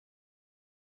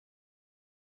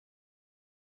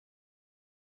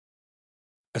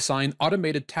Assign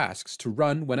automated tasks to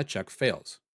run when a check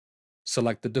fails.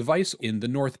 Select the device in the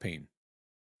North pane.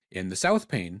 In the South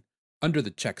pane, under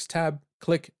the Checks tab,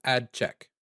 click Add Check.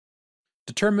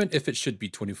 Determine if it should be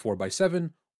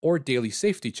 24/7 or Daily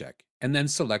Safety Check, and then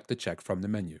select the check from the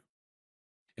menu.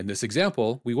 In this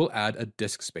example, we will add a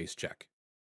disk space check.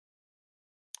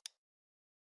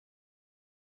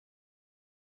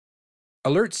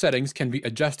 Alert settings can be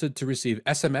adjusted to receive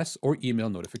SMS or email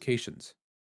notifications.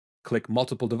 Click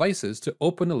Multiple Devices to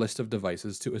open a list of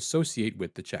devices to associate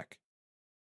with the check.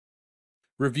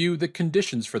 Review the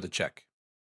conditions for the check.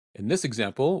 In this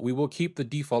example, we will keep the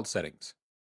default settings.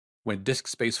 When disk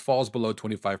space falls below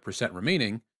 25%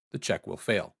 remaining, the check will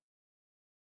fail.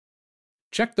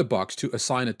 Check the box to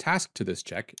assign a task to this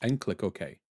check and click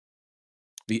OK.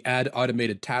 The Add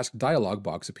Automated Task dialog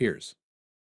box appears.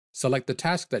 Select the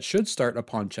task that should start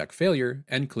upon check failure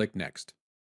and click Next.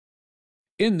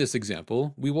 In this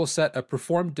example, we will set a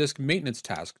Perform Disk Maintenance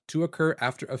task to occur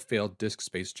after a failed disk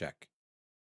space check.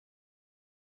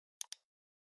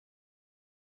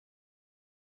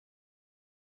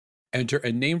 Enter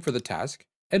a name for the task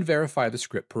and verify the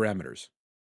script parameters.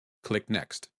 Click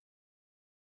Next.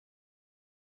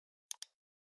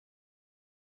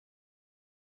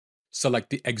 Select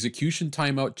the Execution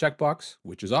Timeout checkbox,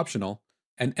 which is optional,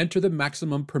 and enter the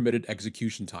maximum permitted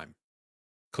execution time.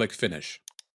 Click Finish.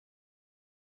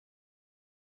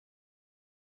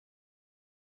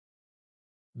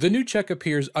 The new check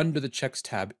appears under the Checks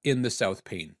tab in the South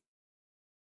pane.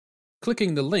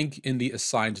 Clicking the link in the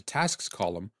Assigned Tasks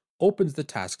column opens the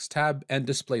Tasks tab and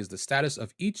displays the status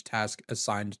of each task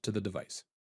assigned to the device.